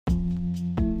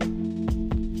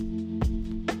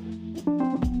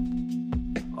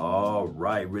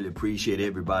right. Really appreciate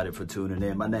everybody for tuning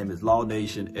in. My name is Law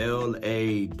Nation,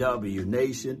 L-A-W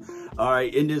Nation. All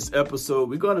right, in this episode,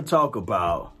 we're going to talk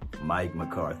about Mike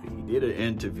McCarthy. He did an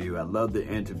interview. I love the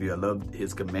interview. I love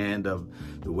his command of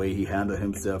the way he handled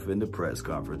himself in the press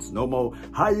conference. No more,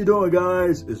 how you doing,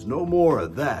 guys? It's no more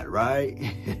of that, right?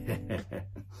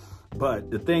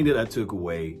 But the thing that I took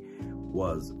away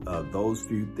was those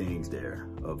few things there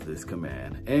of this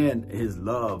command and his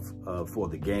love for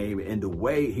the game and the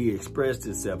way he expressed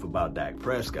himself about Dak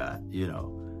Prescott. You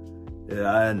know,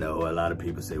 I know a lot of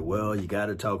people say, well, you got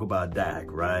to talk about Dak,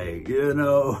 right? You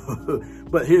know,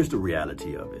 but here's the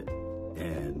reality of it.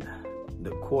 And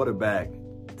the quarterback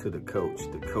to the coach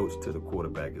to the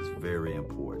quarterback is very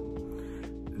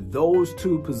important. Those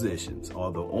two positions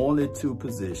are the only two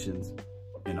positions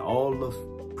in all of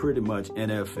pretty much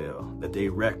NFL that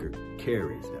their record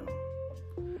carries them.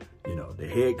 You know, the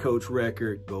head coach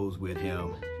record goes with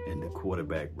him and the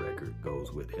quarterback record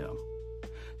goes with him.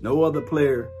 No other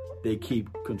player, they keep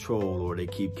control or they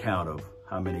keep count of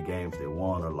how many games they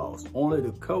won or lost. Only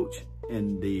the coach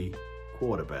and the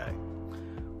quarterback.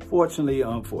 Fortunately,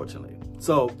 unfortunately.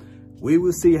 So we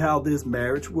will see how this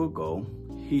marriage will go.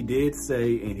 He did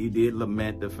say and he did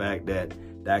lament the fact that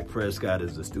Dak Prescott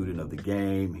is a student of the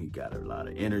game. He got a lot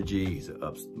of energy. He's an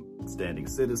upstanding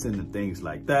citizen and things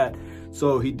like that.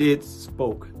 So he did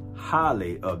spoke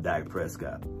highly of Dak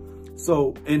Prescott.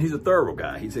 So, and he's a thorough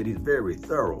guy. He said he's very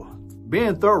thorough.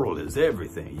 Being thorough is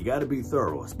everything. You got to be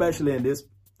thorough, especially in this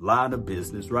line of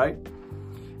business, right?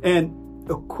 And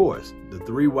of course, the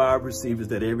three wide receivers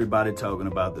that everybody talking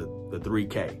about, the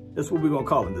 3K. That's what we're going to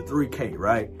call them, the 3K,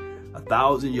 right?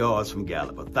 1,000 yards from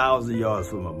Gallup, 1,000 yards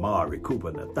from Amari Cooper,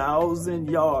 and 1,000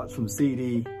 yards from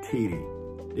CD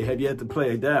TD. They have yet to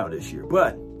play it down this year,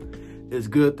 but it's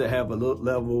good to have a little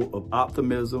level of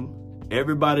optimism.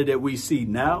 Everybody that we see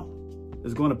now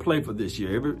is going to play for this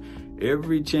year.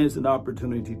 Every chance and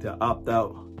opportunity to opt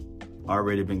out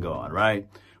already been gone, right?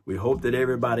 We hope that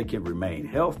everybody can remain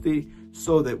healthy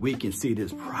so that we can see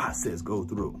this process go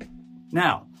through.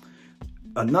 Now,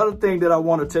 another thing that I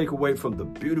want to take away from the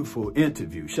beautiful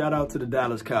interview, shout out to the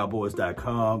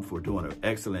DallasCowboys.com for doing an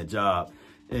excellent job.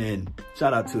 And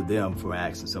shout out to them for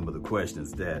asking some of the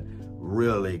questions that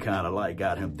really kind of like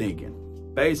got him thinking.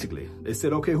 Basically, they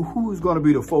said, okay, who's going to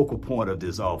be the focal point of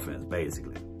this offense,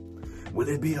 basically? Will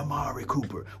it be Amari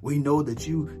Cooper? We know that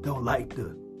you don't like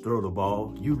to throw the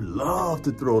ball. You love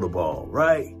to throw the ball,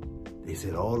 right? They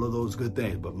said all of those good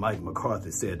things, but Mike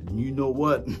McCarthy said, you know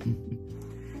what?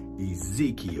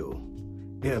 Ezekiel,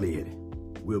 Elliott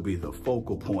will be the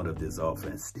focal point of this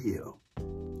offense still.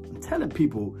 I'm telling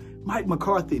people, Mike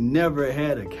McCarthy never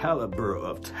had a caliber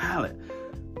of talent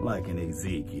like an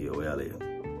Ezekiel Elliott.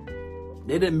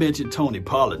 They didn't mention Tony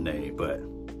Pollard's name, but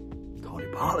Tony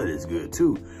Pollard is good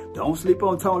too. Don't sleep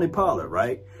on Tony Pollard,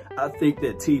 right? I think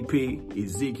that TP,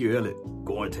 Ezekiel Elliott,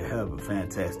 going to have a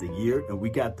fantastic year, and we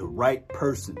got the right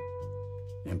person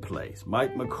in place.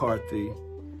 Mike McCarthy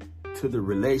to the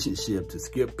relationship to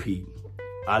Skip Pete.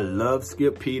 I love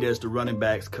Skip Pete as the running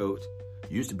backs coach.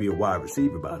 Used to be a wide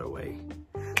receiver, by the way.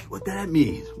 What that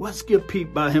means, what Skip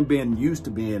Pete, by him being used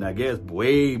to being, I guess,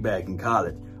 way back in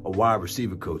college, a wide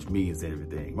receiver coach means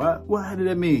everything, right? Well, how do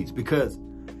that mean? Because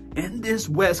in this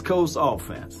West Coast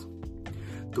offense,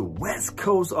 the West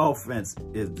Coast offense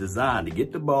is designed to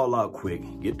get the ball out quick,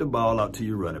 get the ball out to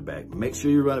your running back, make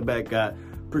sure your running back got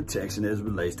protection as it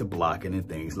relates to blocking and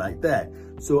things like that.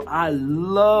 So I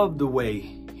love the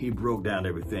way he broke down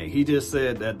everything. He just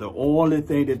said that the only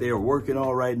thing that they're working on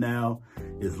right now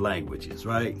is languages,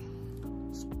 right?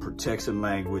 Protection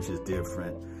language is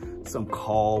different. Some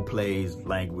call plays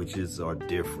languages are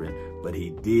different, but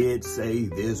he did say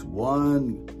this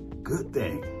one good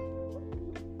thing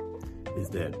is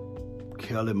that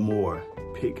Kellen Moore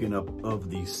picking up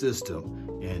of the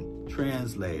system and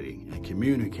translating and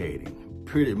communicating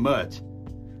pretty much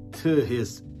to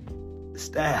his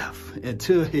staff and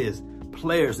to his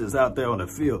players that's out there on the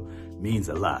field means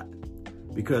a lot.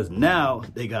 Because now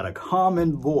they got a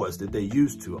common voice that they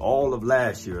used to all of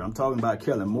last year. I'm talking about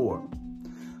Kellen Moore.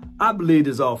 I believe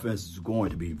this offense is going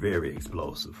to be very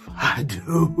explosive. I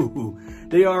do.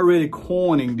 They already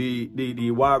coining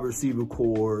the wide receiver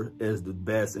core as the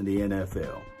best in the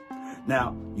NFL.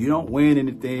 Now, you don't win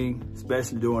anything,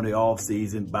 especially during the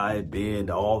offseason, by it being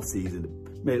the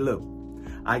offseason. Man, look,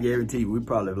 I guarantee you, we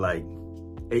probably have like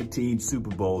 18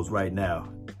 Super Bowls right now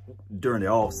during the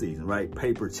offseason, right?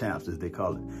 Paper champs, as they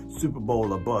call it. Super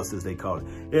Bowl or bust, as they call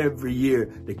it. Every year,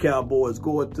 the Cowboys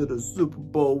go to the Super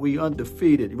Bowl, we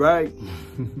undefeated, right?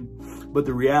 But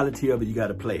the reality of it, you got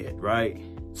to play it, right?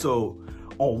 So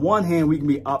on one hand, we can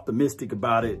be optimistic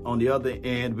about it. On the other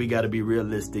end, we got to be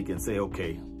realistic and say,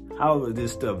 okay, how will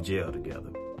this stuff gel together?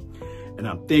 And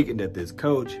I'm thinking that this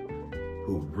coach,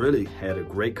 who really had a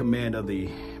great command of the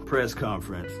press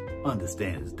conference,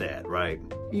 understands that, right?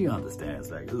 He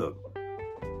understands, like, look,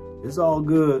 it's all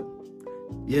good.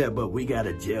 Yeah, but we got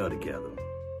to gel together.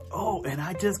 Oh, and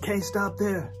I just can't stop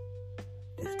there.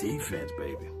 This defense,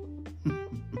 baby.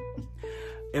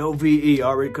 LVE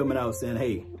already coming out saying,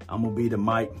 hey, I'm going to be the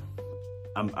Mike.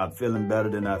 I'm feeling better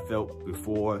than I felt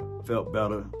before. Feel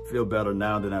better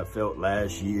now than I felt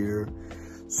last year.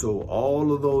 So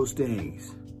all of those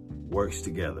things works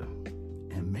together.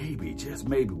 And maybe, just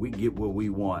maybe, we get what we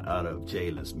want out of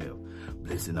Jalen Smith.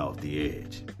 Blitzing off the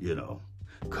edge, you know,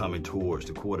 coming towards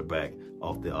the quarterback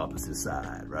off the opposite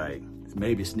side, right?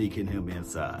 Maybe sneaking him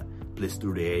inside, blitz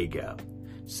through the A-gap.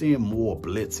 Seeing more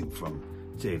blitzing from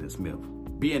Jalen Smith.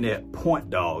 Being that point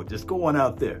dog, just going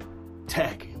out there,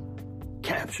 attacking,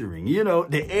 capturing, you know,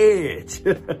 the edge.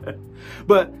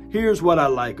 But here's what I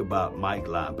like about Mike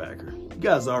linebacker. You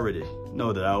guys already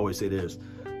know that I always say there's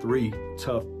 3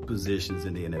 tough positions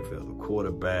in the NFL. The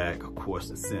quarterback, of course,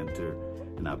 the center,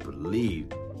 and I believe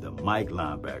the Mike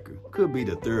linebacker could be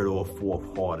the 3rd or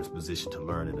 4th hardest position to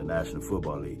learn in the National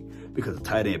Football League because the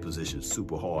tight end position is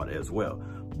super hard as well.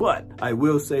 But I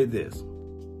will say this,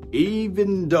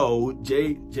 even though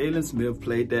Jalen Smith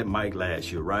played that Mike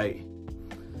last year, right?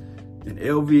 And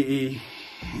LVE,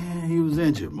 he was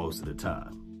injured most of the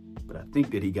time. But I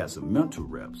think that he got some mental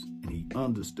reps and he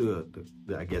understood,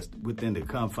 I guess, within the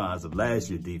confines of last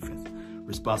year's defense,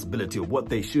 responsibility of what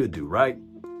they should do, right?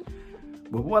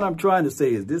 But what I'm trying to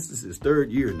say is this is his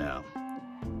 3rd year now.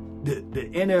 The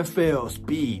NFL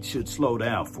speed should slow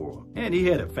down for him. And he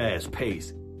had a fast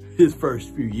pace his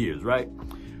first few years, right?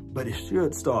 But it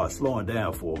should start slowing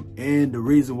down for him. And the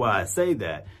reason why I say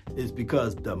that is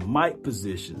because the Mike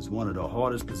position is one of the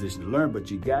hardest positions to learn,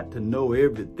 but you got to know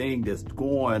everything that's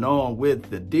going on with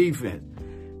the defense.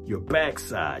 Your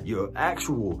backside, your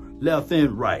actual left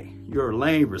and right, your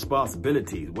lane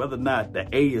responsibilities, whether or not the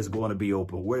A is going to be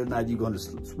open, whether or not you're going to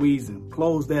squeeze and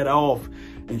close that off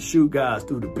and shoot guys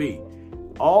through the B.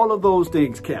 All of those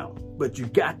things count. But you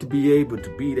got to be able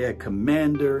to be that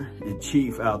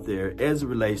commander-in-chief out there as it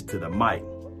relates to the Mike.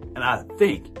 And I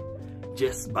think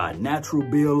just by natural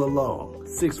build alone,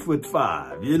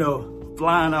 6'5", you know,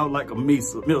 flying out like a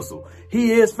missile,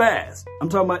 he is fast. I'm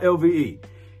talking about LVE.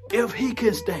 If he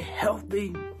can stay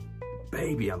healthy,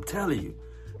 baby, I'm telling you,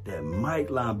 that Mike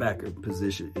linebacker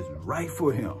position is right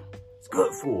for him. It's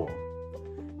good for him.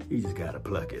 He just got to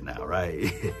pluck it now,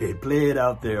 right? Play it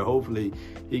out there. Hopefully,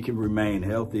 he can remain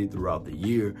healthy throughout the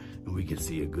year and we can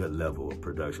see a good level of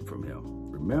production from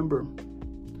him. Remember,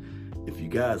 if you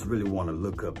guys really want to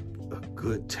look up a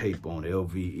good tape on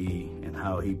LVE and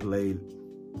how he played,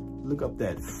 look up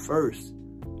that first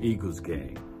Eagles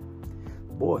game.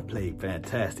 Boy played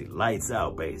fantastic. Lights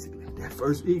out, basically. That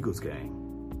first Eagles game.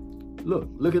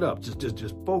 Look it up.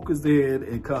 Just focus in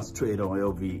and concentrate on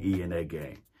LVE in that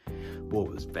game. Boy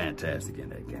was fantastic in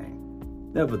that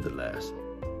game. Nevertheless,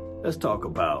 let's talk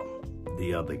about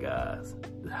the other guys.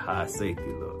 The high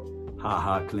safety look.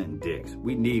 Clinton Dix.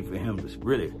 We need for him to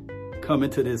really come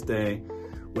into this thing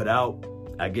without,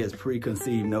 I guess,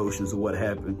 preconceived notions of what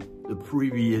happened the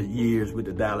previous years with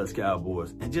the Dallas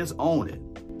Cowboys and just own it.